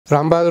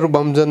रामबहादुर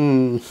बमजन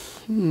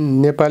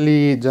नेपाली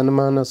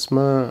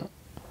जनमानसमा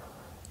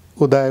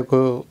उदाएको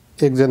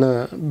एकजना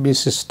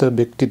विशिष्ट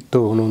व्यक्तित्व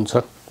हुनुहुन्छ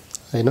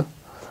हैन।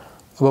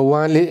 अब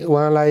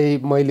उहाँलाई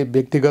मैले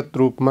व्यक्तिगत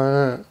रूपमा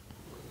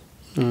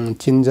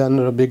चिन्जान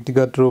र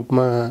व्यक्तिगत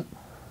रूपमा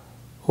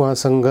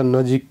उहाँसँग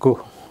नजिकको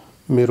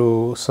मेरो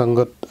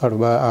संगत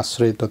अथवा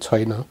आश्रय त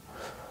छैन।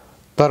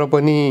 तर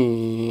पनि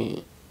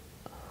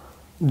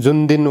जुन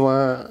दिन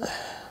उहाँ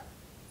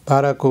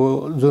बाराको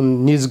जुन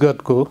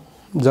निजगतको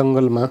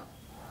जंगलमा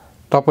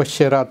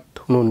तपस्यारत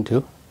हुनुहुन्थ्यो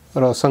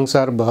र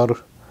संसारभर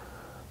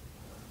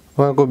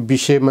उहाँको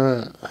विषयमा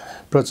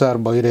प्रचार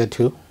भइरहेको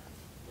थियो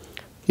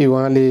कि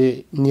उहाँले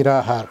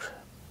निराहार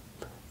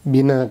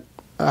बिना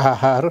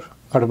आहार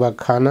अथवा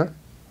खाना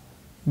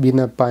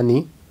बिना पानी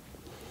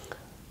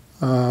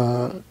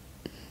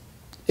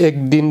एक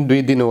दिन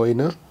दुई दिन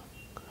होइन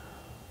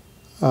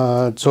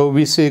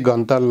 24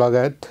 घण्टा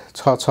लगायत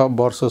 6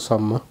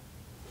 वर्षसम्म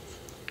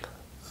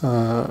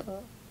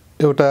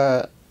एउटा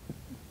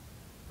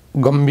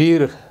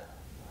गम्भीर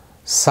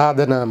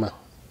साधनामा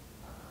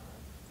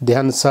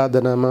ध्यान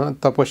साधनामा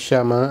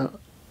तपस्यामा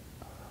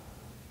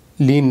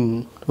लीन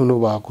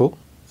हुनुभएको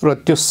र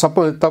त्यो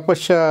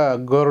तपस्या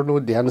गर्नु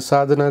ध्यान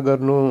साधना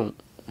गर्नु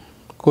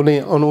कुनै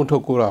अनौठो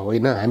कुरा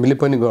होइन, हामीले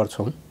पनि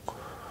गर्छौं।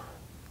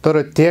 तर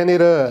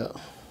त्यहाँनिर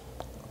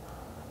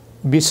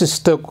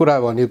विशिष्ट कुरा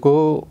भनेको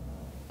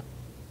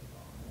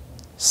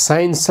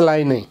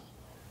साइन्सलाई नै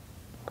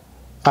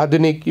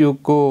आधुनिक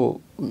युगको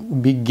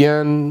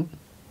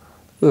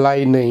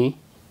विज्ञानलाई नै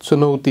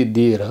चुनौती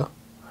दिएर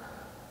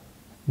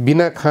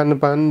बिना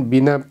खानपान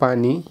बिना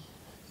पानी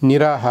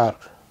निराहार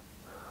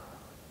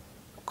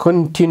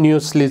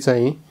कन्टिन्युअसली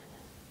चाहिँ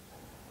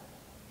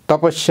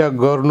तपस्या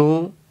गर्नु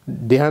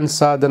ध्यान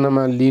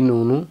साधनामा लीन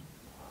हुनु,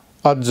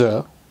 अझ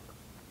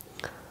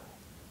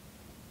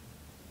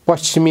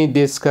पश्चिमी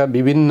देशका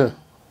विभिन्न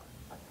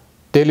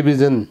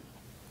टेलिभिजन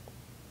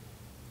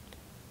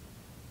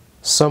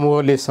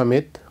समूहले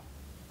समेत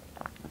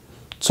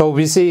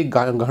 24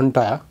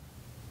 घण्टा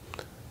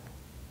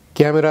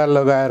क्यामेरा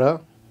लगाएर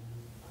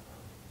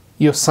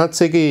यो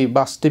साँच्चैकै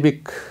वास्तविक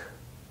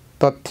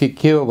तथ्य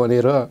के हो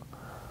भनेर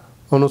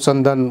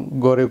अनुसन्धान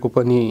गरेको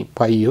पनि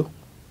पाइयो।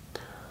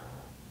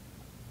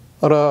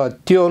 र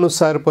त्यो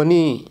अनुसार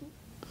पनि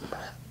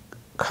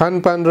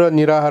खानपान र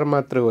निराहार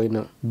मात्र होइन,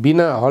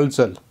 बिना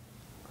हलचल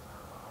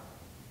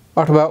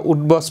अथवा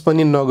उठबस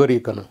पनि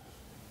नगरिकन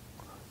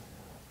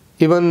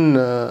इभन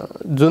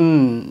जुन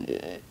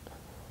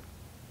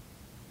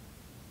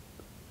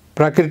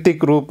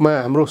प्राकृतिक रूपमा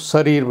हाम्रो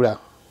शरीरमा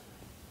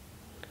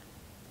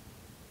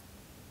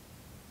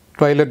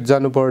टोयलेट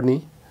जानुपर्ने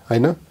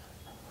हैन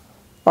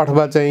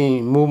अथवा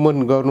चाहिँ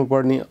मुभमेन्ट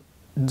गर्नुपर्ने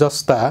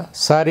जस्ता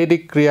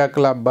शारीरिक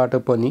क्रियाकलापबाट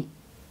पनि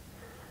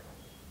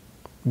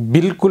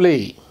बिल्कुलै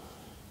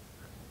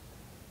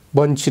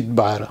वञ्चित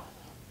भएर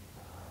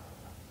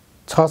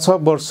 6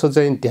 वर्ष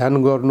चाहिँ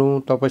ध्यान गर्नु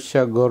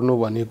तपस्या गर्नु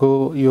भनेको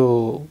यो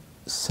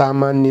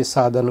सामान्य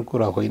साधारण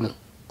कुरा होइन।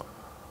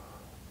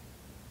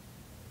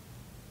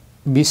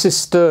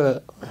 विशिष्ट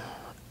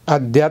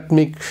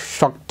आध्यात्मिक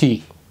शक्ति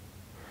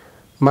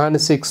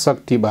मानसिक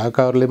शक्ति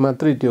भएकाहरूले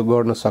मात्रै त्यो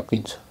गर्न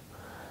सकिन्छ।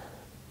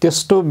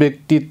 त्यस्तो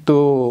व्यक्तित्व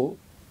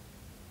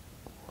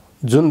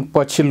जुन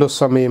पछिल्लो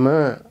समयमा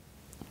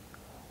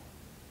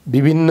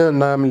विभिन्न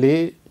नामले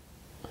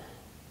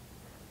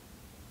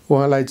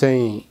उहाँलाई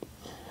चाहिँ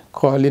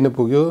कहलिन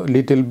पुग्यो,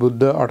 लिटिल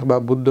बुद्ध अथवा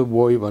बुद्ध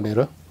बोय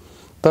भनेर।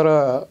 तर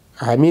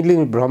हामीले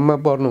भ्रममा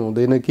पर्नु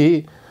हुँदैन कि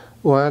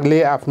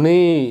उहाँले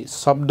आफ्नै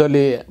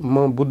शब्दले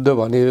म बुद्ध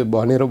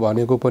भनेर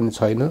भनेको पनि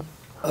छैन।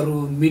 अरु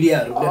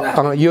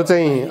मिडियाहरुले यो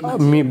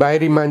चाहिँ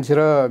बाहिरी मान्छे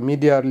र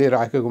मिडियाहरुले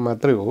राखेको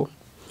मात्रै हो।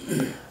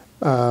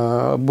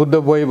 बुद्ध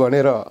बोय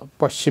भनेर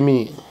पश्चिमी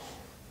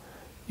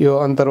यो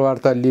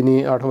अन्तर्वार्ता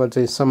लिने अथवा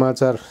चाहिँ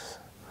समाचार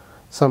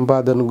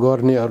सम्पादन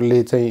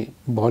गर्नेहरूले चाहिँ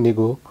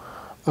भनेको।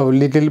 अब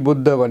लिटिल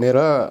बुद्ध भनेर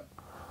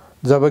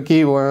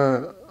जबकि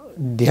उहाँ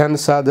ध्यान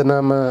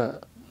साधनामा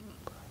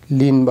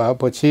लीन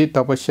भएपछि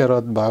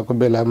तपस्यारत भएको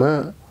बेलामा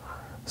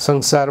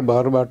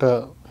संसारभरबाट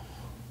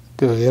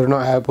त्यो हेर्न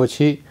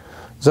आएपछि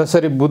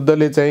जसरी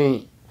बुद्धले चाहिँ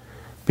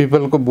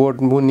पिपलको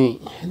बोट मुनि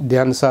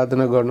ध्यान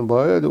साधना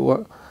गर्नुभयो,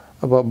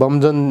 अब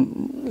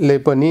बमजनले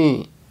पनि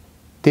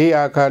त्यही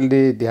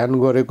आकारले ध्यान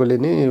गरेकोले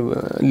नै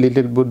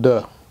लिटिल बुद्ध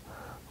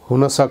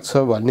हुन सक्छ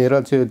भनेर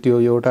चाहिँ त्यो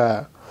एउटा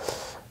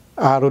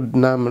आरोप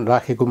नाम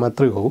राखेको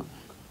मात्रै हो।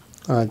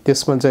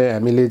 त्यसमा चाहिँ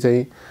हामीले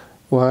चाहिँ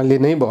उहाँले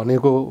नै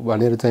भनेको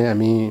भनेर चाहिँ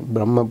हामी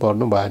भ्रममा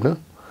पर्नु भएन।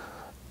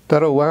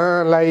 तर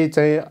उहाँलाई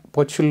चाहिँ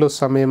पछिल्लो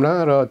समयमा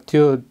र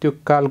त्यो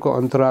कालको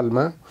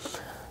अन्तरालमा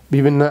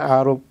विभिन्न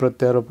आरोप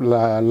प्रत्यारोप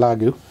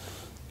लाग्यो।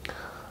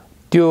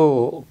 त्यो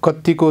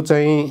कतिको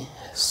चाहिँ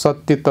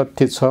सत्य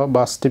तथ्य छ,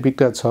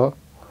 वास्तविकता छ,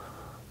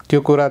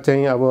 त्यो कुरा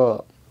चाहिँ अब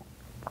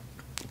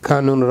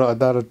कानुन र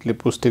अदालतले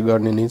पुष्टि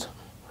गर्ने नै छ।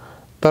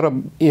 तर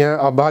यहाँ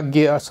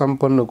अभाग्य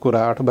असम्पन्न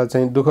कुरा अथवा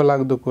चाहिँ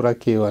दुःखलाग्दो कुरा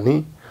के हो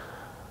भने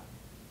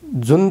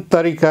जुन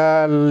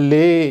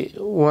तरिकाले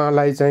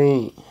उहाँलाई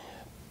चाहिँ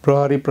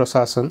प्रहरी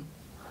प्रशासन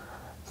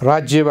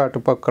राज्यबाट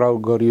पक्राउ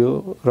गरियो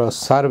र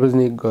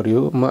सार्वजनिक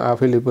गरियो। म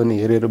आफैले पनि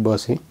हेरेर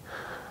बसेँ।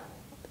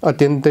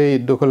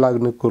 अत्यन्तै दुःख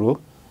लाग्ने कुरो,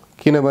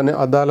 किनभने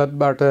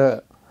अदालतबाट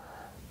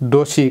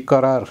दोषी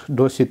करार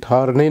दोषी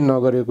ठहर्नै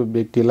नगरेको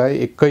व्यक्तिलाई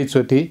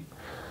एकैचोटि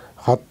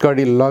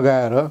हत्कडी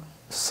लगाएर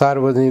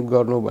सार्वजनिक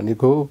गर्नु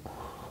भनेको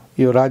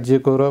यो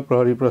राज्यको र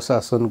प्रहरी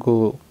प्रशासनको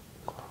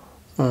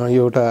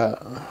एउटा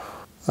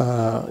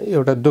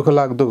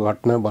दुःखलाग्दो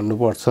घटना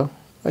भन्नुपर्छ।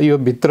 यो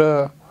भित्र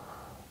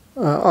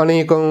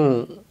अनेकौं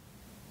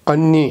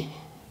अन्य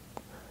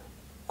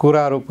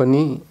कुराहरू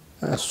पनि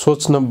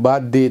सोच्न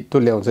बाध्य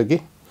तुल्याउँछ कि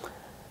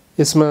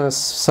यसमा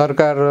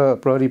सरकार र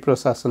प्रहरी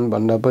प्रशासन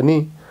भन्दा पनि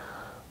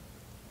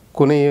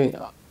कुनै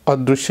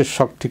अदृश्य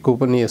शक्तिको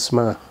पनि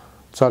यसमा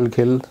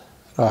चलखेल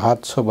र हात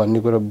छ भन्ने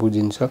कुरा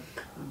बुझिन्छ।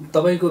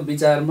 तपाईको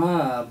विचारमा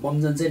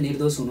बमजन चाहिँ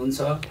निर्दोष हुनुहुन्छ,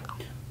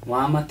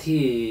 उहाँमाथि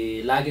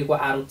लागेको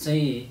आरोप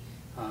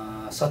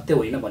चाहिँ सत्य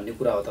होइन भन्ने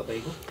कुरा हो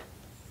तपाईको?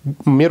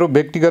 मेरो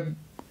व्यक्तिगत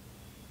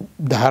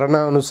धारणा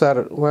अनुसार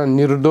उहाँ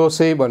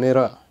निर्दोषै भनेर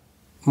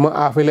म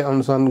आफैले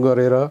अनुसन्धान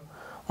गरेर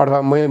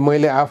अथवा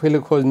मैले आफैले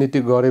खोजनीति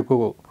गरेको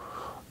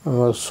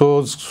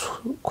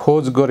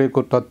खोज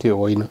गरेको तथ्य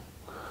होइन।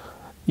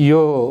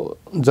 यो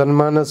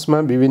जनमानसमा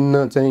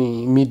विभिन्न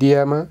चाहिँ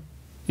मिडियामा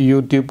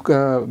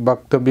युट्युबका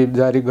वक्तव्य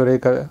जारी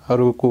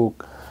गरेकाहरूको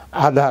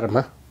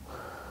आधारमा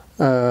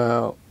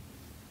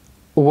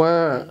उहाँ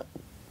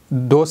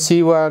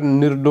दोषी वा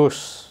निर्दोष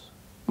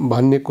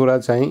भन्ने कुरा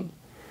चाहिँ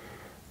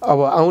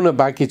अब आउन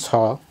बाँकी छ।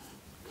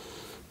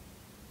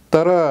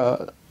 तर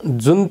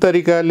जुन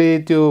तरिकाले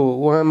त्यो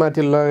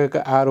उहाँमाथि लगेका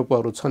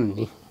आरोपहरू छन्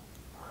नि,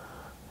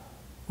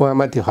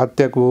 उहाँमाथि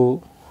हत्याको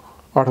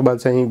अथवा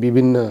चाहिँ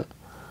विभिन्न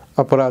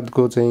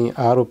अपराधको चाहिँ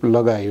आरोप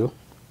लगायो,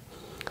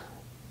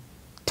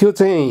 त्यो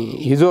चाहिँ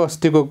हिजो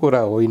अस्तिको कुरा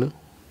होइन।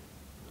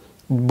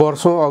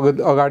 वर्षौं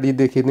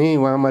अगाडिदेखि नै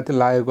उहाँमाथि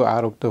लागेको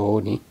आरोप त हो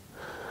नि।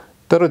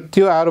 तर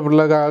त्यो आरोप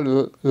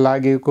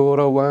लागेको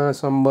र उहाँ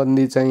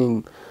सम्बन्धी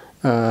चाहिँ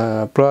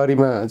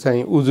प्रहरीमा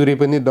चाहिँ उजुरी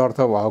पनि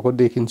दर्ता भएको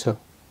देखिन्छ।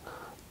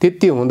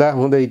 त्यति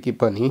हुँदै कि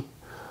पनि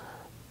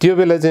त्यो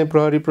बेला चाहिँ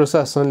प्रहरी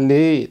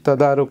प्रशासनले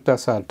तदारुकता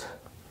साथ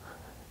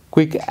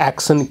क्विक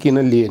एक्सन किन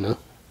लिएन?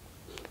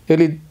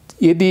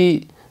 यदि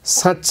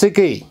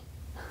साँच्चैकै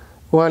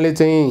उहाँले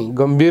चाहिँ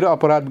गम्भीर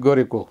अपराध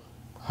गरेको,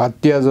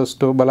 हत्या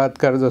जस्तो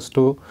बलात्कार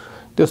जस्तो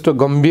त्यस्तो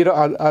गम्भीर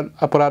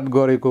अपराध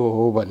गरेको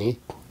हो भने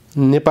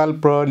नेपाल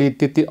प्रहरी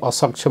त्यति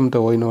असक्षम त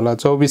होइन होला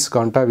 24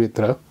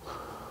 घण्टाभित्र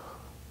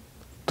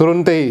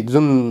तुरुन्तै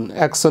जुन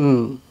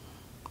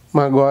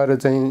एक्सनमा गएर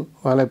चाहिँ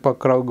उहाँलाई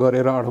पक्राउ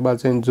गरेर अथवा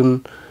चाहिँ जुन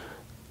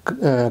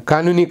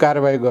कानुनी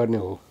कारबाही गर्ने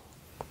हो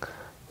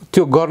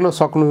त्यो गर्न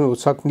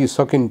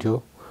सकिन्थ्यो।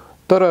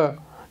 तर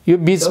यो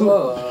बीचमा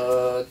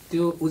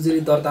त्यो उजुरी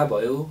दर्ता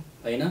भयो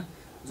हैन,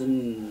 जुन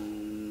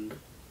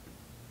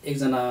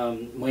एकजना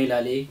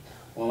महिलाले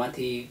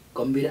उहाँमाथि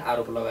गम्भीर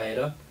आरोप लगाएर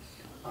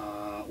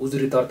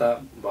उजुरी दर्ता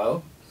भयो।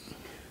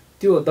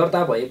 त्यो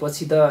दर्ता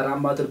भएपछि त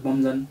रामबहादुर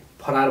बमजन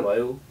फरार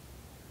भयो,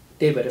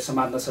 त्यही भएर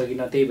समात्न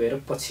सकिन, त्यही भएर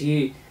पछि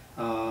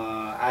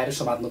आएर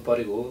समात्नु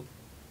परेको हो।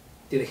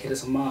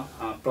 त्यतिखेरसम्म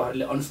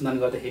प्रहरीले अनुसन्धान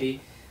गर्दाखेरि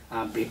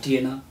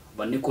भेटिएन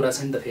भन्ने कुरा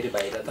छ नि त फेरि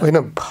बाहिर त होइन।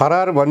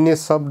 फरार भन्ने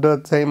शब्द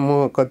चाहिँ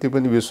म कति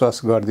पनि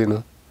विश्वास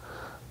गर्दिनँ।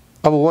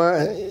 अब उहाँ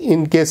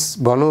इनकेस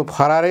भनौँ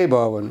फरारै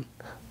भयो भने,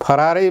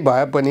 फरारै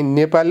भए पनि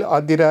नेपाली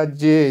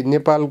अधिराज्य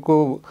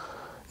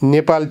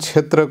नेपाल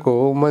क्षेत्रको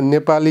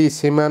नेपाली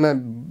सिमाना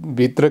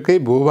भित्रकै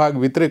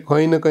भूभागभित्रै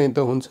कहीँ न कहीँ त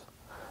हुन्छ।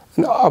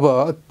 अब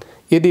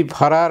यदि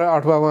फरार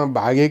अथवा उहाँ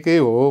भागेकै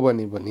हो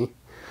भने पनि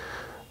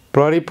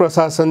प्रहरी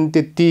प्रशासन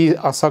त्यति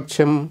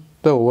असक्षम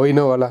त होइन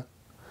होला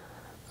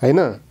हैन।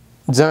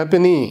 जहाँ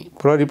पनि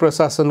प्रहरी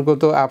प्रशासनको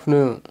त आफ्नो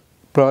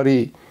प्रहरी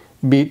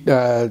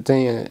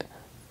चाहिँ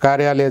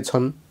कार्यालय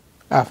छन्,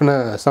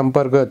 आफ्ना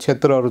सम्पर्क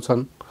क्षेत्रहरू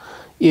छन्।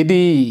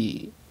 यदि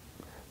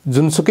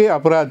जुनसुकै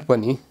अपराध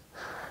पनि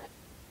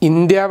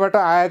इन्डियाबाट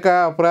आएका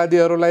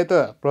अपराधीहरूलाई त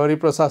प्रहरी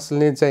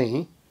प्रशासनले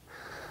चाहिँ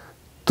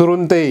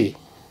तुरुन्तै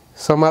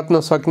समात्न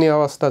सक्ने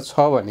अवस्था छ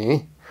भने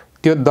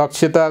त्यो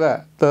दक्षता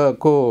त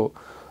को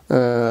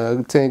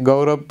चाहिँ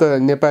गौरव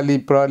त नेपाली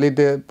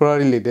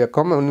प्रहरीले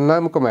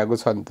नाम कमाएको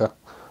छ नि त।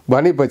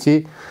 भनेपछि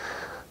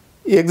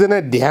एकजना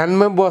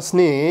ध्यानमा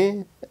बस्ने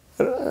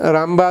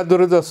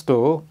रामबहादुर जस्तो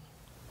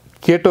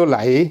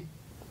केटोलाई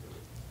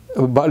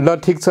ल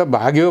ठिक छ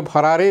भाग्यो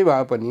फरारै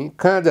भए पनि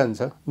कहाँ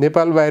जान्छ?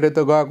 नेपाल बाहिर त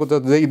गएको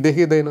त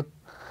देखिँदैन।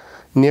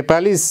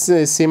 नेपाली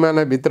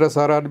सिमानाभित्र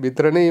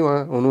सरहदभित्र नै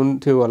उहाँ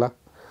हुनुहुन्थ्यो होला।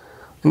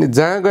 अनि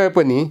जहाँ गए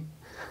पनि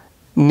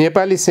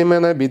नेपाली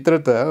सिमानाभित्र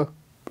त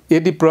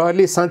यदि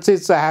प्रहरीले साँच्चै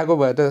चाहेको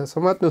भए त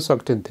समात्न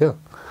सक्थ्यो।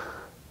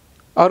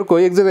 अर्को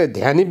एकजना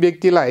ध्यानी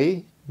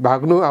व्यक्तिलाई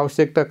भाग्नु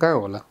आवश्यकता कहाँ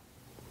होला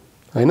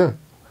हैन?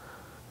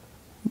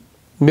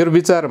 मेरो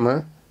विचारमा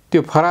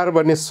त्यो फरार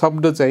भन्ने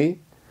शब्द चाहिँ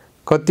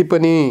कति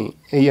पनि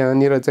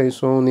यहाँनिर चाहिँ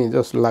सुहाउने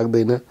जस्तो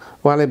लाग्दैन।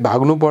 उहाँलाई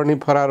भाग्नु पर्ने,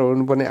 फरार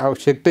हुनुपर्ने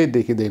आवश्यकतै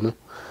देखिँदैन।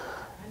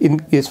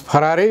 यस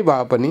फरारै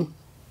भए पनि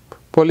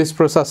पुलिस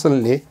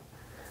प्रशासनले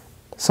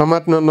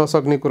समात्न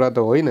नसक्ने कुरा त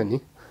होइन नि।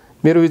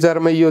 मेरो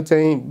विचारमा यो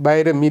चाहिँ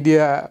बाहिर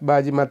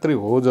मिडियाबाजी मात्रै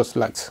हो जस्तो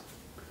लाग्छ।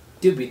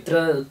 त्यो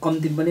भित्र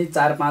कम्ती पनि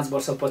 4-5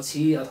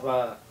 वर्षपछि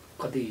अथवा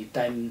कति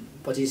टाइम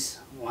पछि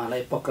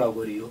उहाँलाई पक्राउ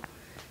गरियो।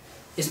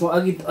 यसमा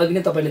अघि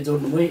नै तपाईँले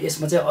जोड्नुभयो,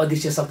 यसमा चाहिँ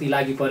अदृश्य शक्ति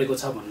लागि परेको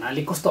छ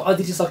भन्नाले कस्तो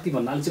अदृश्य शक्ति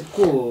भन्नाले चाहिँ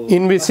को?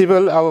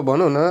 इन्भिजिबल, अब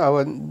भनौँ न,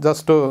 अब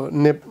जस्तो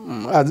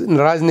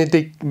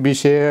राजनीतिक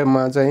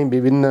विषयमा चाहिँ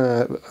विभिन्न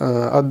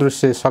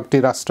अदृश्य शक्ति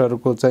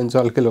राष्ट्रहरूको चाहिँ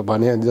चल्केलो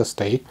भने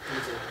जस्तै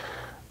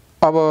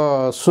अब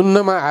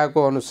सुन्नमा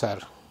आएको अनुसार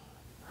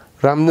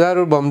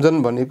रामबहादुर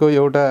बमजन भनेको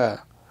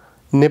एउटा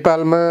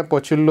नेपालमा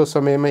पछिल्लो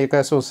समयमा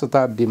 21औं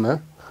शताब्दीमा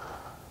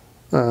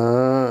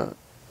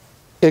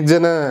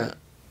एकजना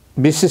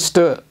विशिष्ट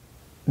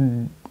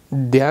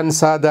ध्यान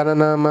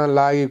साधनामा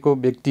लागेको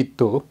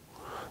व्यक्तित्व हो,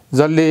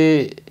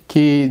 जसले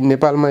कि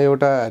नेपालमा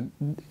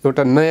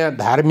एउटा नयाँ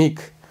धार्मिक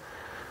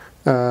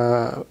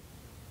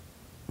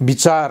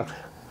विचार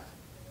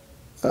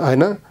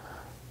हैन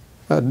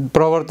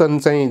प्रवर्तन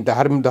चाहिँ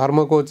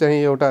धर्मको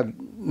चाहिँ एउटा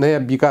नयाँ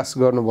विकास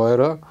गर्नुभयो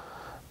र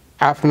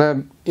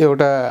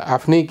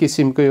आफ्नै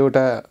किसिमको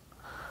एउटा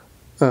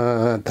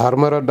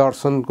धर्म र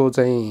दर्शनको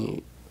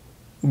चाहिँ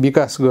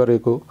विकास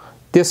गरेको।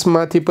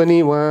 त्यसमाथि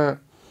पनि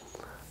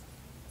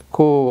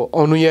उहाँको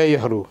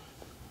अनुयायीहरू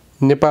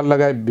नेपाल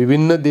लगायत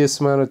विभिन्न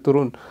देशमा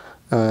तुरुन्त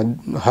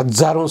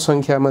हजारौं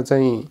संख्यामा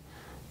चाहिँ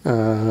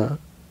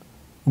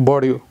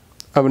बढ्यो।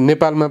 अब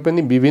नेपालमा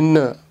पनि विभिन्न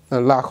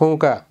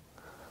लाखौंका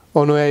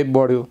अनुयायी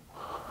बढ्यो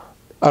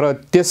र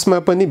त्यसमा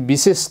पनि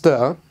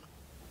विशेषतः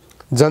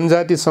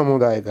जनजाति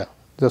समुदायका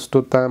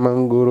जस्तो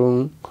तामाङ,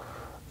 गुरुङ,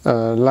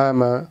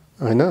 लामा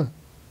हैन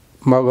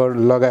मगर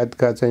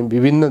लगायतका चाहिँ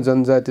विभिन्न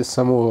जनजाति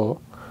समूह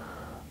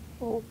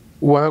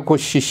उहाँको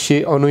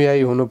शिष्य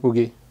अनुयायी हुन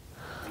पुगे।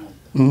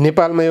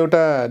 नेपालमा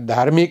एउटा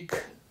धार्मिक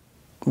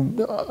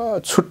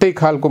छुट्टै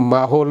खालको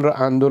माहौल र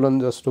आन्दोलन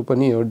जस्तो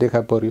पनि हो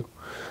देखा पर्यो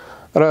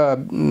र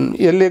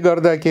यसले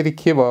गर्दाखेरि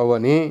के भयो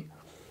भने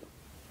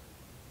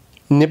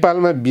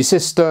नेपालमा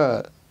विशिष्ट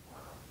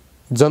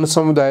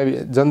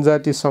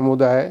जनजाति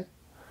समुदाय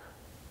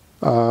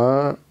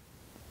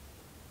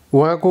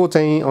उहाँको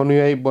चाहिँ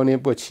अनुयायी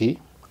बनेपछि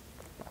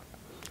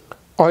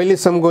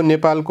अहिलेसम्मको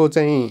नेपालको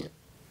चाहिँ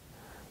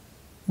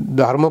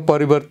धर्म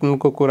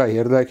परिवर्तनको कुरा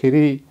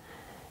हेर्दाखेरि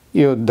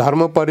यो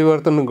धर्म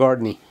परिवर्तन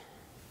गर्ने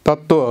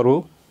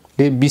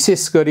तत्त्वहरूले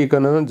विशेष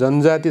गरिकन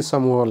जनजाति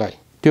समूहलाई,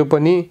 त्यो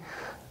पनि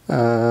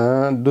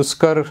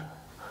दुष्कर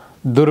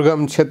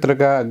दुर्गम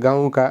क्षेत्रका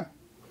गाउँका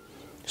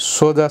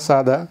सोझा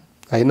सादा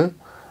हैन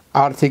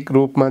आर्थिक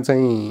रूपमा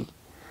चाहिँ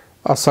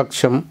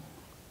असक्षम,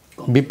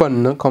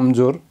 विपन्न,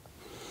 कमजोर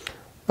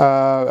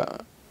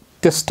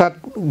त्यस्ता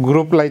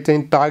ग्रुपलाई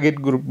चाहिँ टार्गेट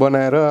ग्रुप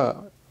बनाएर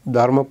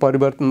धर्म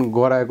परिवर्तन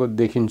गराएको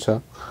देखिन्छ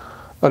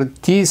र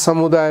ती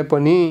समुदाय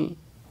पनि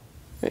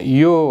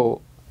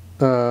यो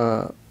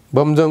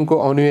बमजनको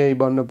अनुयायी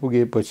बन्न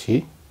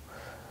पुगेपछि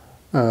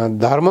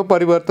धर्म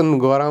परिवर्तन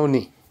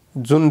गराउने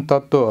जुन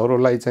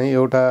तत्त्वहरूलाई चाहिँ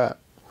एउटा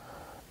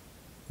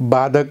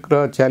बाधक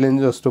र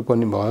च्यालेन्ज जस्तो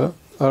पनि भयो।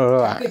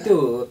 र त्यो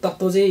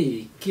तत्त्व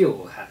चाहिँ के हो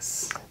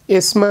खास?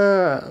 यसमा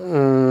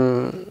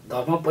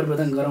धर्म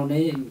परिवर्तन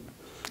गराउने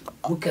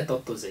मुख्य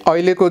तत्त्व चाहिँ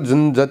अहिलेको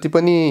जति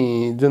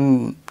पनि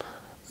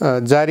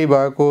जारी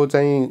भएको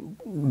चाहिँ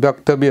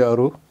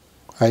वक्तव्यहरू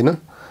हैन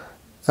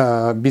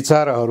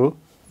विचारहरू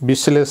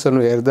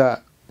विश्लेषण हेर्दा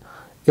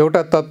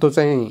एउटा तत्त्व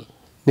चाहिँ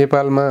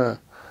नेपालमा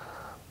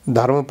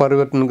धर्म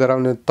परिवर्तन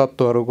गराउने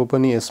तत्त्वहरूको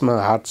पनि यसमा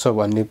हात छ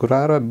भन्ने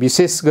कुरा र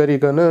विशेष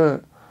गरिकन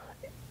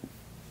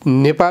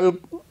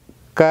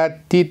नेपालका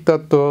ती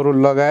तत्त्वहरू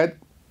लगायत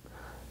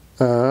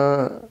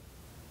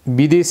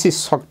विदेशी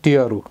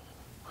शक्तिहरू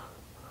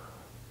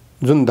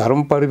जुन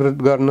धर्म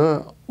परिवर्तन गर्न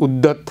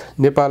उद्यत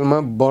नेपालमा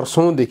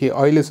वर्षौंदेखि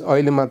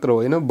अहिले मात्र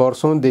होइन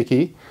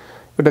वर्षौंदेखि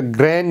एउटा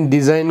ग्रान्ड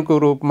डिजाइनको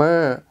रूपमा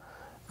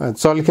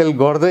चलखेल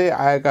गर्दै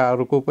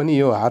आएकाहरूको पनि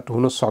यो हात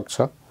हुन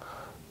सक्छ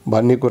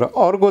भन्ने कुरा।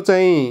 अर्को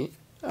चाहिँ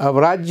अब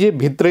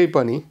राज्यभित्रै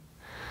पनि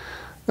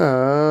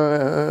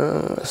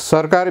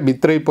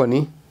सरकारभित्रै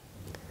पनि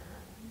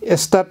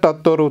यस्ता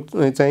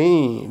तत्त्वहरू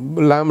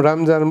चाहिँ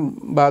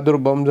रामबहादुर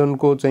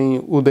बमजनको चाहिँ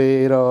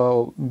उदय र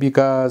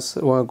विकास,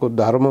 उहाँको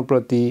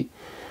धर्मप्रति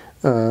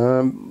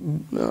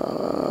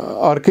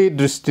अर्कै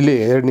दृष्टिले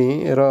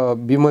हेर्ने र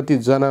विमति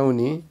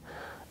जनाउने,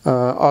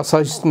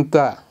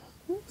 असहिष्णुता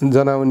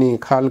जनाउने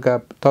खालका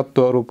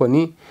तत्त्वहरू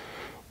पनि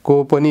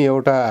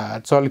एउटा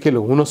चलखेल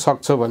हुन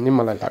सक्छ भन्ने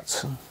मलाई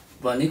लाग्छ।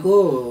 भनेको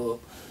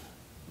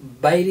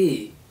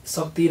बाहिरी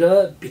शक्ति र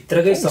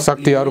भित्रकै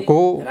शक्तिहरूको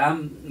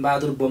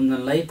रामबहादुर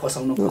बमजनलाई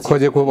फसाउन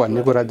खोजेको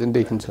भन्ने कुरा जुन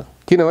देखिन्छ।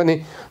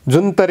 किनभने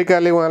जुन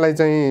तरिकाले उहाँलाई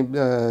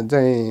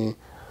चाहिँ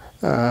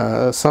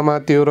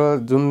समात्यो र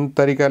जुन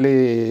तरिकाले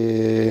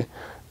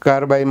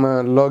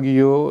कारबाहीमा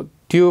लगियो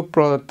त्यो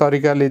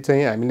तरिकाले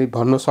चाहिँ हामीले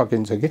भन्न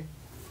सकिन्छ कि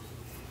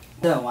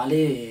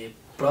उहाँले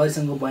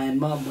प्रहरीसँगको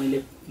बयानमा मैले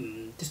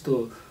त्यस्तो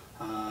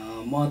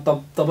म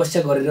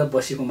तपस्या गरेर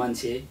बसेको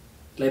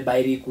मान्छेलाई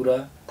बाहिरी कुरा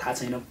थाहा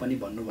छैन पनि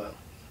भन्नुभयो।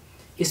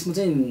 यसमा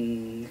चाहिँ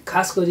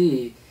खास गरी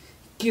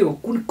के हो,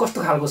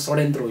 कस्तो खालको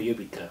षड्यन्त्र हो यो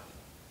भित्र?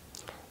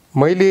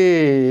 मैले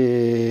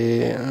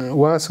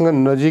उहाँसँग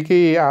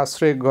नजिकै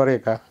आश्रय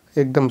गरेका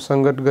एकदम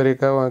सङ्गत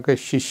गरेका उहाँकै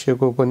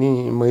शिष्यको पनि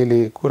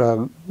मैले कुरा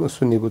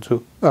सुनेको छु।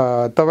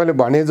 तपाईँले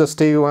भने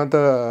जस्तै उहाँ त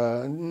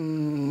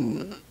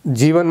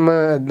जीवनमा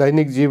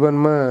दैनिक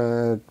जीवनमा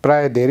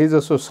प्राय धेरै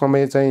जसो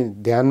समय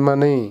चाहिँ ध्यानमा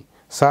नै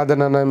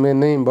साधनामा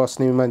नै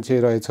बस्ने मान्छे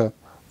रहेछ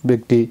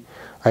व्यक्ति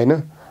हैन।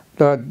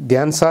 र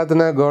ध्यान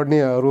साधना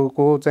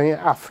गर्नेहरूको चाहिँ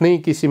आफ्नै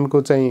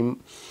किसिमको चाहिँ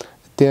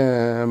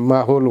त्यहाँ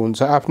माहौल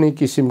हुन्छ, आफ्नै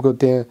किसिमको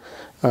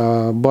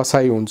त्यहाँ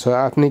बसाइ हुन्छ,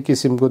 आफ्नै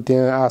किसिमको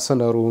त्यहाँ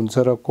आसनहरू हुन्छ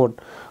र कोट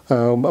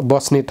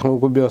बस्ने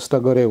ठाउँको व्यवस्था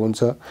गरे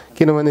हुन्छ।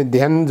 किनभने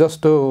ध्यान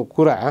जस्तो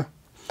कुरा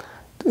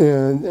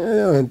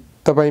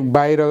तपाईँ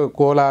बाहिर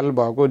कोलाहल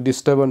भएको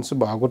डिस्टर्बेन्स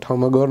भएको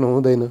ठाउँमा गर्नु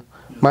हुँदैन,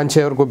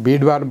 मान्छेहरूको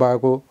भिडभाड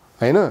भएको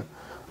हैन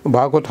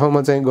भएको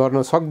ठाउँमा चाहिँ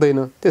गर्न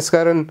सक्दैन।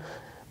 त्यसकारण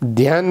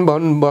ध्यान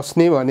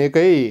बस्ने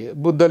भनेकै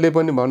बुद्धले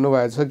पनि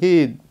भन्नुभएको छ कि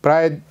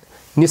प्राय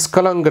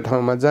निष्कलङ्क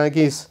ठाउँमा जहाँ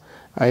कि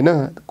हैन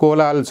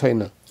कोलाहल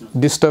छैन,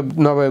 डिस्टर्ब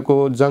नभएको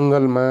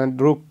जङ्गलमा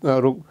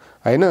रुख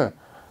हैन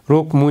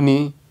रुखमुनि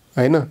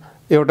हैन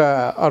एउटा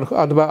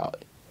अथवा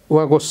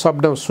उहाँको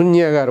शब्द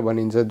शून्यागार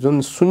भनिन्छ,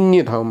 जुन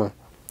शून्य ठाउँमा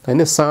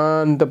हैन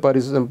शान्त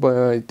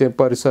त्यो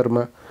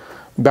परिसरमा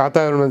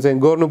वातावरणमा चाहिँ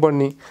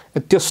गर्नुपर्ने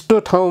त्यस्तो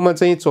ठाउँमा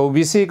चाहिँ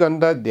 24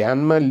 घण्टा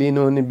ध्यानमा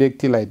लिनुहुने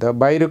व्यक्तिलाई त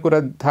बाहिर कुरा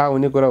थाहा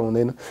हुने कुरा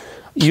हुँदैन।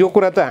 यो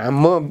कुरा त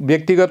म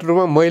व्यक्तिगत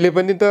रूपमा मैले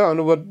पनि त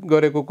अनुभव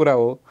गरेको कुरा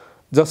हो।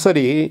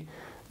 जसरी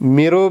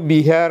मेरो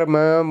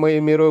बिहारमा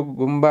मेरो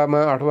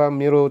गुम्बामा अथवा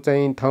मेरो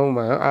चाहिँ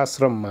ठाउँमा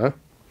आश्रममा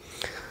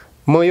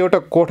म एउटा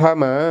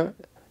कोठामा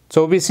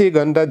 24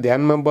 घण्टा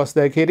ध्यानमा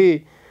बस्दाखेरि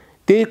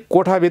त्यही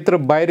कोठाभित्र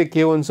बाहिर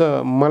के हुन्छ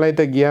मलाई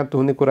त ज्ञात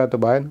हुने कुरा त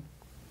भएन,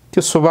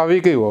 त्यो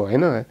स्वाभाविकै हो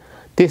हैन।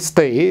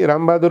 त्यस्तै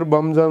रामबहादुर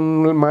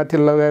बमजनमाथि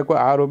लगाएको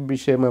आरोप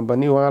विषयमा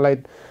पनि उहाँलाई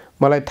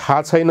मलाई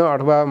थाहा छैन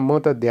अथवा म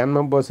त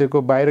ध्यानमा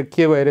बसेको बाहिर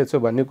के भइरहेछ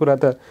भन्ने कुरा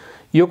त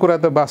यो कुरा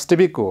त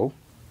वास्तविक हो,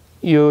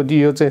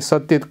 यो चाहिँ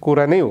सत्य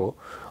कुरा नै हो।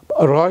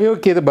 रह्यो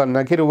के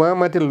भन्दाखेरि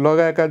उहाँमाथि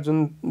लगाएका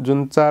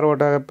जुन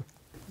चारवटा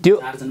त्यो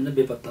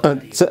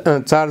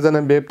चारजना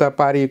बेपत्ता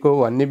पारिएको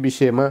भन्ने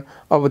विषयमा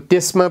अब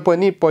त्यसमा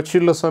पनि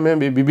पछिल्लो समय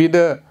विविध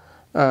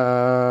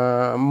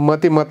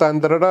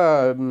मतान्तर र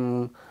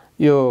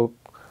यो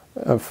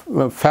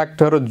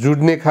फ्याक्टहरू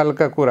जुड्ने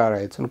खालका कुरा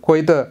रहेछन्।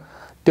 कोही त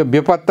त्यो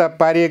बेपत्ता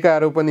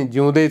पारिएकाहरू पनि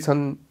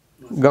जिउँदैछन्,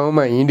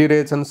 गाउँमा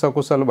हिँडिरहेछन्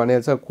सकुशल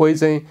भनेको छ, कोही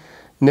चाहिँ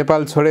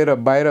नेपाल छोडेर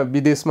बाहिर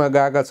विदेशमा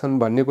गएका छन्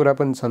भन्ने कुरा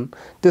पनि छन्।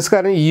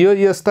 त्यसकारण यो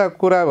यस्ता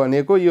कुरा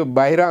भनेको यो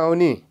बाहिर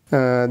आउने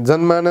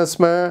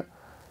जनमानसमा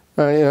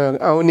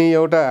आउने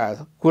एउटा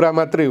कुरा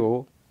मात्रै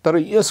हो, तर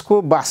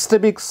यसको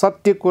वास्तविक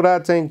सत्य कुरा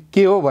चाहिँ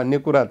के हो भन्ने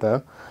कुरा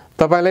त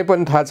तपाईलाई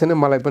पनि थाहा छैन,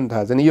 मलाई पनि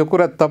थाहा छैन। यो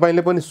कुरा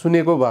तपाईले पनि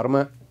सुनेको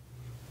भरमा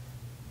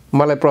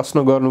मलाई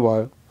प्रश्न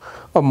गर्नुभयो।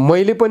 अब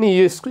मैले पनि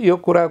यो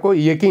कुराको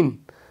यकिन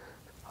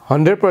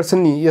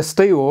 100%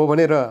 यस्तै हो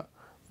भनेर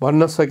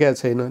भन्न सकेको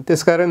छैन।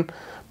 त्यसकारण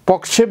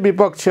पक्ष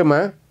विपक्षमा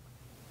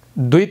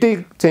दुईटै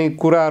चाहिँ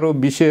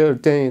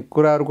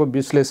कुराहरूको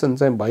विश्लेषण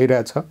चाहिँ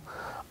भइरहेछ।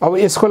 अब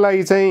यसको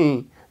लागि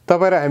चाहिँ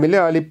तपाईँ र हामीले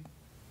अलिक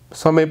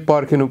समय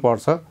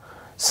पर्खिनुपर्छ।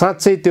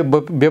 साँच्चै त्यो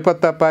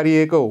बेपत्ता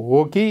पारिएको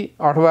हो कि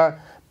अथवा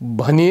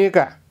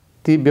भनिएका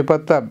ती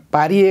बेपत्ता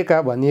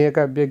पारिएका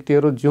भनिएका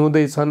व्यक्तिहरू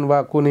जिउँदैछन्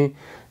वा कुनै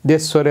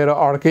देश छोडेर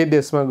अर्कै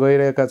देशमा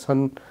गइरहेका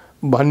छन्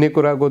भन्ने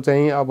कुराको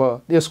चाहिँ अब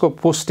यसको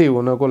पुष्टि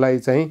हुनको लागि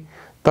चाहिँ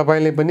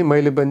तपाईले पनि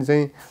मैले पनि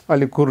चाहिँ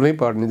अलिक कुर्नै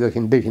पर्ने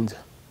देखिन्छ।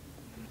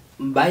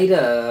 बाहिर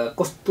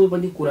कस्तो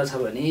पनि कुरा छ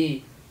भने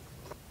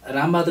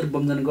रामबहादुर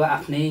बमजनको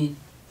आफ्नै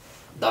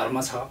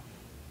धर्म छ,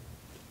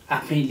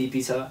 आफ्नै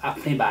लिपि छ,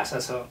 आफ्नै भाषा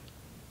छ,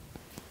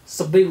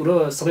 सबै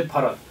कुरो सबै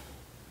फरक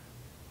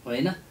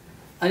होइन।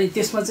 अनि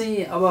त्यसमा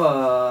चाहिँ अब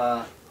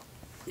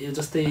यो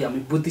जस्तै हामी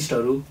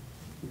बुद्धिस्टहरू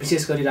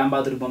विशेष गरी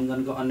रामबहादुर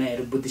बमजनको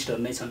अन्यहरू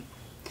बुद्धिस्टहरू नै छन्।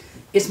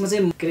 यसमा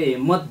चाहिँ के अरे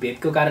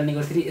मतभेदको कारणले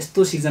गर्दाखेरि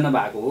यस्तो सिर्जना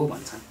भएको हो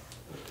भन्छन्।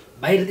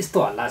 बाहिर त्यस्तो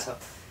हल्ला छ,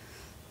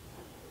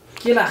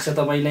 के लाग्छ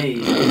तपाईँलाई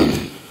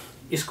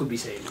यसको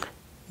विषयमा?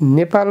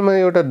 नेपालमा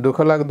एउटा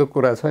दुःख लाग्दो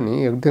कुरा छ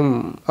नि, एकदम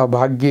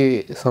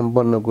अभाग्य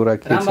सम्पन्न कुरा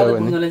के छ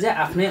भने चाहिँ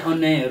आफ्नै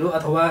अन्यायहरू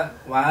अथवा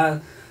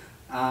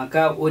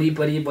उहाँका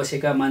वरिपरि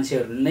बसेका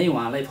मान्छेहरूले नै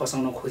उहाँलाई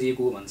फसाउन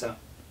खोजेको भन्छ।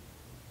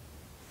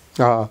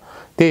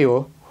 त्यही हो,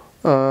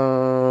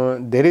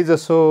 धेरै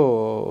जसो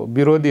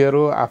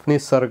विरोधीहरू आफ्नै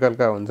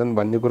सर्कलका हुन्छन्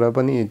भन्ने कुरा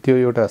पनि त्यो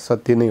एउटा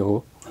सत्य नै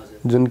हो,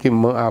 जुन कि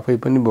म आफै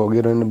पनि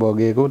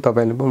भोगेको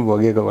तपाईले पनि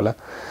भोगेको होला।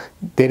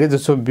 धेरै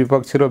जसो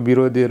विपक्षी र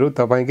विरोधीहरू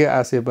तपाईकै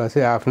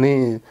आसेपासे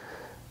आफ्नै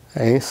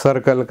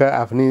सर्कलका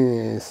आफ्नै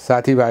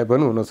साथीभाइ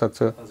पनि हुनसक्छ,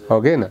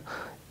 हो कि होइन?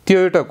 त्यो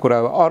एउटा कुरा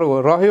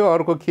हो। रह्यो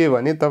अर्को के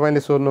भने तपाईँले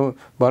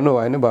भन्नुभयो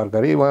भने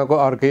भर्खरै उहाँको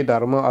अर्कै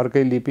धर्म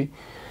अर्कै लिपि,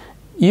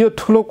 यो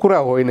ठुलो कुरा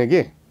होइन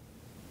के।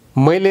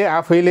 मैले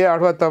आफैले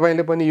अथवा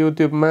तपाईँले पनि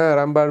युट्युबमा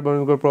रामबहादुर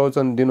बमजनको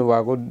प्रवचन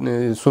दिनुभएको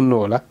सुन्नु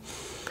होला।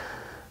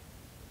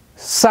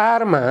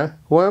 सारमा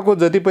उहाँको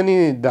जति पनि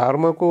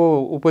धर्मको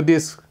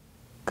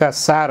उपदेशका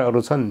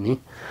सारहरू छन् नि,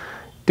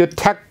 त्यो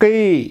ठ्याक्कै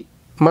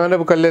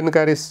मानव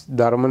कल्याणकारी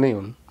धर्म नै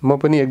हुन्। म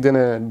पनि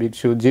एकजना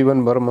भिक्षु,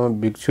 जीवनभर म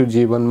भिक्षु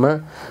जीवनमा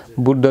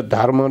बुद्ध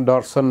धर्म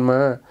दर्शनमा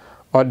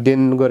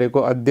अध्ययन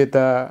गरेको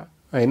अध्येता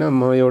हैन,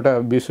 म एउटा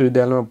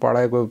विश्वविद्यालयमा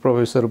पढाएको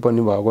प्रोफेसर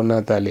पनि भएको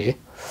नाताले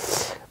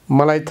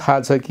मलाई थाहा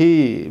छ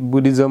कि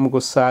बुद्धिज्मको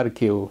सार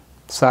के हो,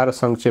 सार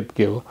संक्षेप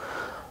के हो।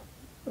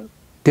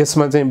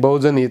 त्यसमा चाहिँ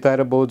बहुजन हिताय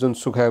र बहुजन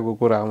सुखायको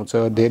कुरा आउँछ,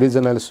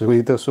 धेरैजनाले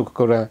हित सुख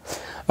कुरा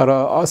र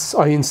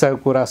अहिंसाको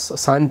कुरा,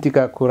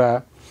 शान्तिका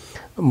कुरा।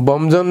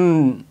 बमजन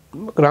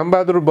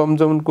रामबहादुर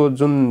बमजनको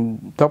जुन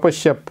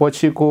तपस्या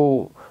पछिको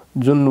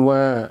जुन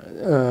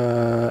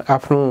उहाँ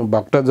आफ्नो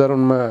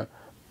भक्तजनमा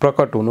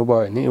प्रकट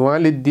हुनुभयो नि,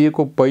 उहाँले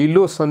दिएको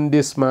पहिलो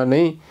सन्देशमा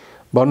नै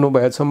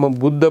भन्नुभएछ म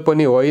बुद्ध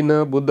पनि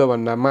होइन,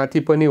 बुद्धभन्दा माथि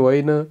पनि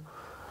होइन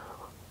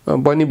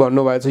पनि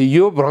भन्नुभएछ।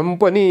 यो भ्रम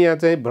पनि यहाँ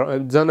चाहिँ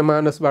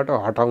जनमानसबाट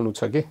हटाउनु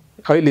छ कि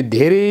अहिले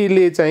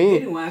धेरैले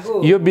चाहिँ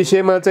यो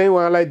विषयमा चाहिँ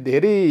उहाँलाई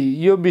धेरै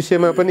यो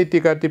विषयमा पनि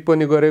टीका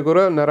टिप्पणी गरेको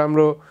र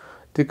नराम्रो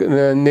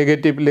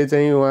नेगेटिभले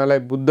चाहिँ उहाँलाई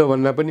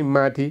बुद्धभन्दा पनि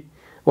माथि,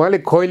 उहाँले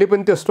कहिले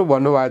पनि त्यस्तो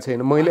भन्नुभएको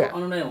छैन। मैले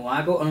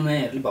उहाँको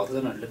अनुयायीहरूले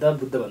भक्तजनहरूले त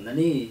बुद्धभन्दा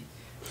नि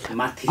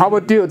माथि, अब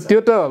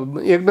त्यो त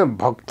एकदम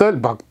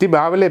भक्ति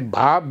भावले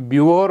भाव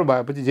विभोर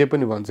भएपछि जे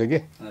पनि भन्छ के।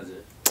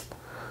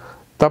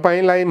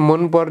 तपाईलाई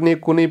मनपर्ने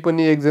कुनै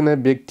पनि एकजना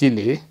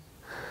व्यक्तिले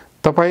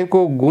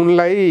तपाईको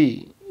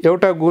गुणलाई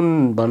एउटा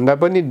गुण भन्दा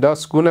पनि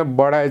 10 गुणा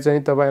बढाए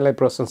चाहिँ तपाईलाई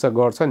प्रशंसा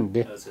गर्छ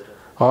नि।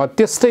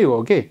 त्यस्तै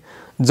हो के,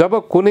 जब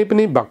कुनै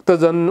पनि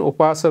भक्तजन,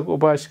 उपासक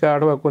उपासिका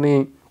अथवा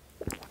कुनै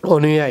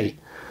अनुयायी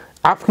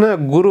आफ्ना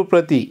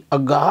गुरुप्रति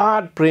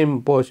अगाध प्रेम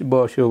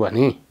बस्यो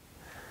भने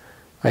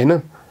हैन,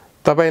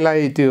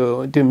 तपाईलाई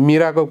त्यो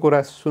मीराको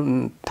कुरा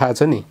थाहा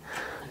छ नि,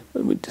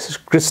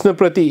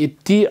 कृष्णप्रति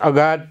यति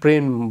अगाध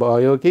प्रेम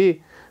भयो कि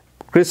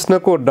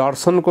कृष्णको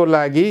दर्शनको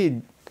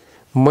लागि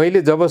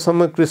मैले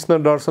जबसम्म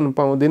कृष्ण दर्शन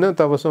पाउँदिनँ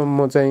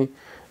तबसम्म म चाहिँ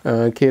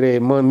के अरे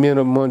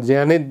म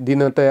ज्यानै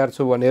दिन तयार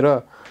छु भनेर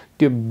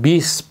त्यो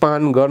विष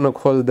पान गर्न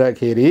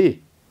खोज्दाखेरि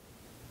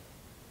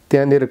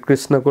त्यहाँनिर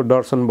कृष्णको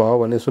दर्शन भयो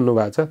भने सुन्नु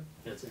भएको छ।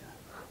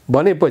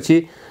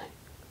 भनेपछि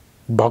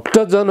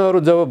भक्तजनहरू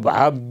जब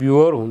भाव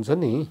विभोर हुन्छ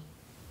नि,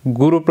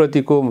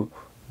 गुरुप्रतिको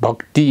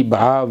भक्ति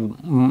भाव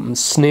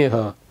स्नेह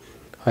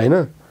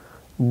हैन,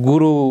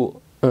 गुरु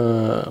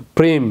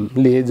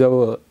प्रेमले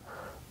जब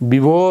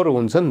विभोर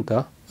हुन्छ नि त,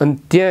 अनि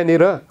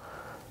त्यहाँनिर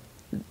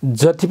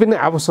जति पनि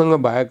आफूसँग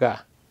भएका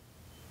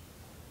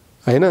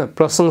हैन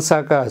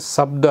प्रशंसाका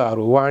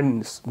शब्दहरू,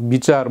 वाणी,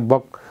 विचार,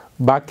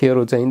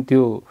 वाक्यहरू चाहिँ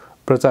त्यो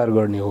प्रचार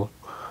गर्ने हो।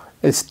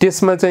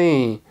 त्यसमा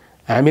चाहिँ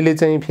हामीले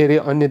चाहिँ फेरि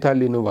अन्यथा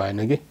लिनु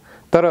भएन कि।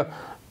 तर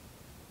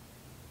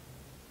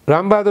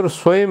रामबहादुर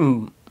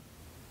स्वयं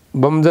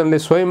बमजनले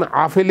स्वयं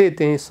आफैले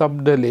त्यही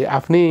शब्दले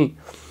आफ्नै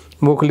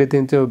मुखले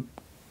चाहिँ त्यो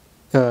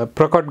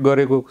प्रकट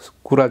गरेको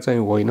कुरा चाहिँ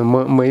होइन।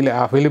 मैले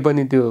आफैले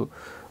पनि त्यो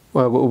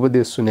उहाँको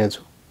उपदेश सुनेको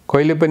छु।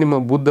 कहिले पनि म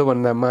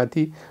बुद्धभन्दा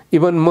माथि,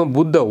 इभन म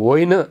बुद्ध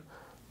होइन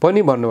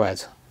पनि भन्नुभएको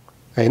छ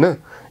हैन।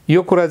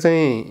 यो कुरा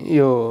चाहिँ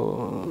यो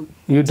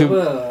युट्युब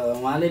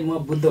उहाँले म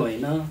बुद्ध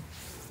होइन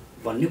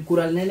भन्ने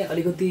कुराले नै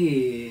अलिकति,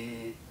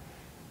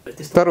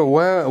 तर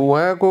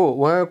उहाँको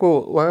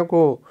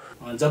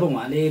जब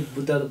उहाँले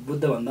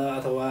बुद्धभन्दा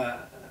अथवा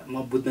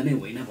म बुद्ध नै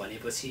होइन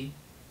भनेपछि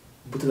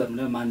बुद्ध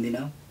धर्मलाई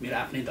मान्दिनँ, मेरो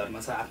आफ्नै धर्म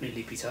छ, आफ्नै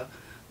लिपि छ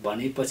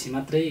भनेपछि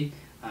मात्रै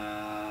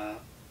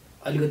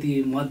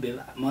अलिकति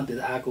मतभेद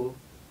आएको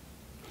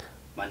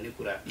भन्ने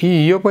कुरा।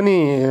 यो पनि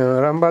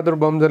रामबहादुर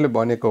बमजनले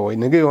भनेको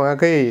होइन कि,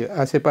 उहाँकै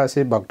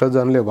आसेपासे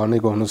भक्तजनले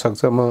भनेको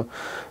हुनसक्छ। म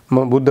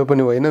बुद्ध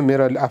पनि होइन,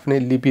 मेरो आफ्नै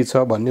लिपि छ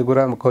भन्ने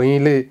कुरा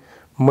कहिले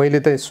मैले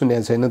त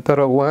सुनेको छैन। तर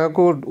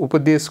उहाँको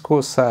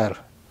उपदेशको सार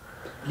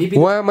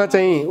उहाँमा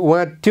चाहिँ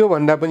उहाँ त्यो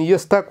भन्दा पनि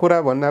यस्ता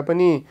कुरा भन्दा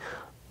पनि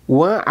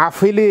उहाँ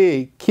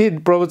आफैले के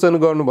प्रवचन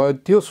गर्नुभयो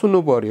त्यो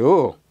सुन्नु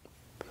पर्यो।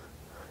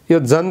 यो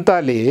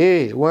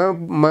जनताले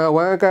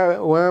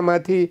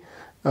उहाँमाथि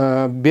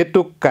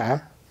बेटुक्का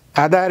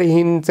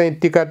आधारहीन चाहिँ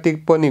टीका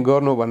टिप्पणी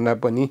गर्नुभन्दा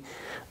पनि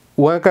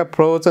उहाँका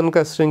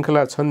प्रवचनका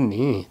श्रृङ्खला छन्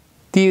नि,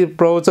 ती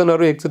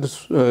प्रवचनहरू एकचोटि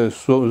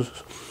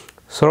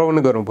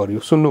श्रवण गर्नु पर्यो,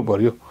 सुन्नु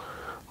पर्यो।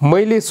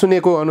 मैले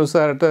सुनेको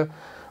अनुसार त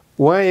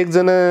उहाँ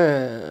एकजना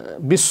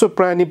विश्व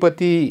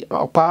प्राणीप्रति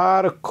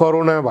अपार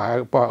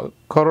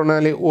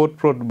करुणाले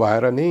ओतप्रोत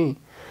भएर नै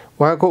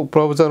उहाँको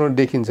प्रवचनहरू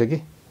देखिन्छ कि।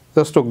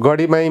 जस्तो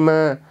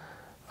गढीमाईमा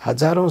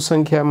हजारौं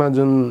सङ्ख्यामा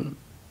जुन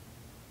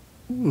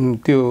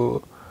त्यो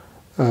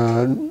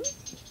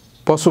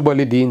पशु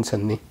बलि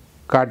दिइन्छन् नि,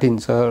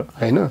 काटिन्छ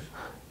हैन,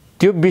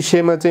 त्यो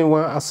विषयमा चाहिँ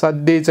उहाँ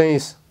असाध्यै चाहिँ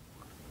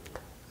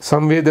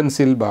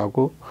संवेदनशील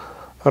भएको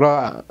र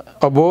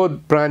अबोध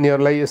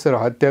प्राणीहरूलाई यसरी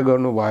हत्या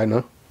गर्नु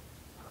भएन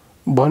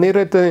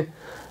भनेर त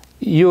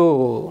यो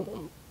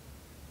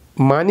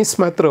मानिस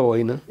मात्र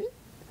होइन,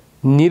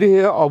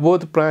 निरीह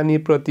अबोध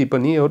प्राणीप्रति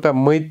पनि एउटा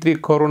मैत्री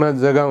करुणा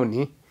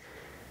जगाउने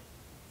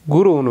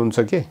गुरु हुनुहुन्छ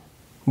के।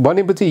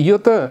 भनेपछि यो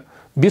त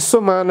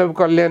विश्व मानव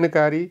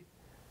कल्याणकारी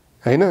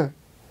हैन,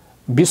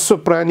 विश्व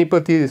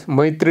प्राणीप्रति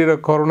मैत्री र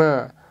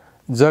करुणा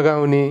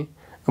जगाउने,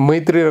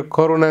 मैत्री र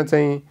करुणा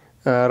चाहिँ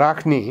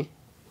राख्ने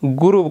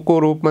गुरुको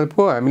रूपमा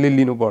पो हामीले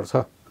लिनुपर्छ।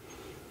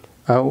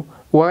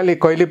 उहाँले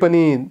कहिले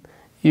पनि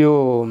यो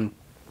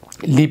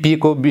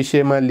लिपिको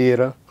विषयमा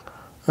लिएर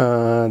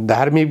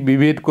धार्मिक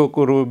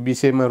विभेदको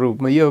विषयमा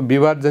रूपमा यो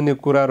विवादजन्य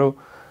कुराहरू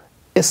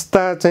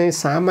यस्ता चाहिँ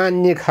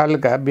सामान्य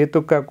खालका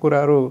बेतुकका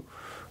कुराहरू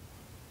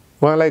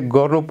उहाँलाई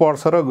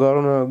गर्नुपर्छ र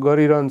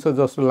गरिरहन्छ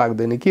जस्तो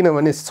लाग्दैन।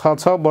 किनभने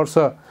 6 वर्ष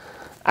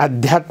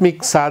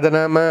आध्यात्मिक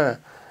साधनामा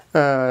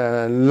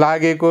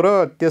लागेको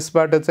र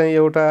त्यसबाट चाहिँ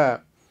एउटा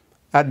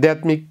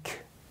आध्यात्मिक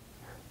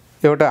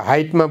एउटा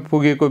हाइटमा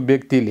पुगेको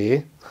व्यक्तिले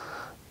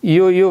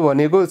यो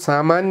भनेको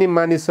सामान्य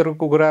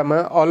मानिसहरूको कुरामा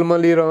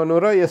अल्मलिरहनु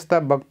र यस्ता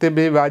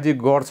वक्तव्यबाजी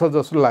गर्छ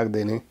जस्तो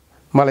लाग्दैन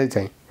मलाई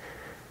चाहिँ।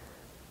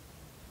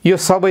 यो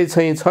सबै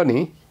चाहिँ छ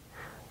नि,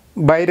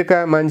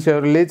 बाहिरका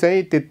मान्छेहरूले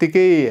चाहिँ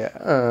त्यत्तिकै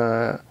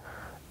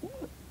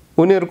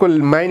उनीहरूको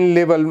माइन्ड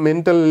लेभल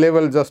मेन्टल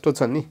लेभल जस्तो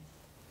छ नि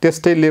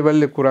त्यस्तै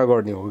लेभलले कुरा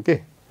गर्ने हो के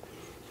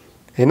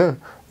हैन।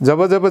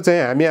 जब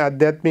चाहिँ हामी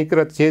आध्यात्मिक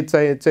र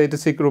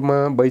चैतसिक रूपमा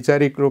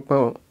वैचारिक रूपमा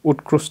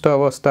उत्कृष्ट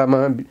अवस्थामा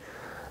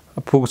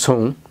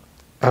पुग्छौँ,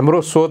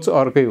 हाम्रो सोच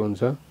अर्कै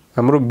हुन्छ,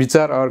 हाम्रो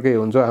विचार अर्कै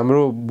हुन्छ,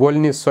 हाम्रो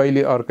बोल्ने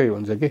शैली अर्कै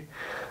हुन्छ के।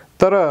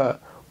 तर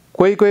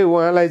कोही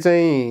उहाँलाई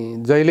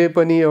चाहिँ जहिले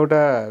पनि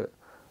एउटा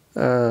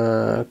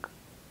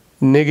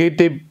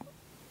नेगेटिभ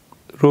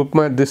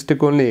रूपमा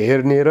दृष्टिकोणले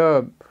हेर्ने र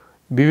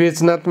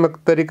विवेचनात्मक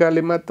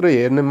तरिकाले मात्र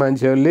हेर्ने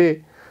मान्छेहरूले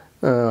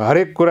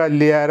हरेक कुरा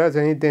ल्याएर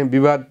चाहिँ त्यहाँ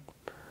विवाद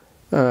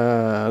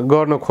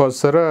गर्न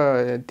खोज्छ र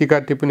टीका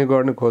टिप्पणी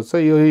गर्न खोज्छ।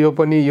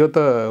 यो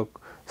त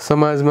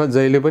समाजमा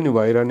जहिले पनि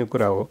भइरहने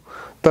कुरा हो।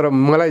 तर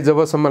मलाई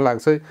जबसम्म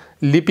लाग्छ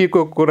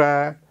लिपिको कुरा,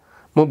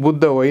 म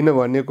बुद्ध होइन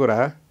भन्ने कुरा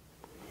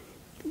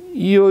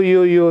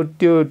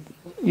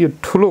यो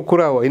ठुलो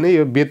कुरा होइन।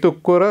 यो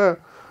बेतुकको र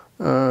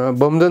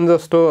बमजन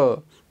जस्तो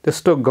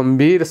त्यस्तो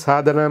गम्भीर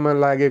साधनामा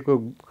लागेको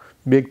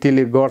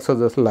व्यक्तिले गर्छ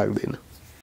जस्तो लाग्दैन।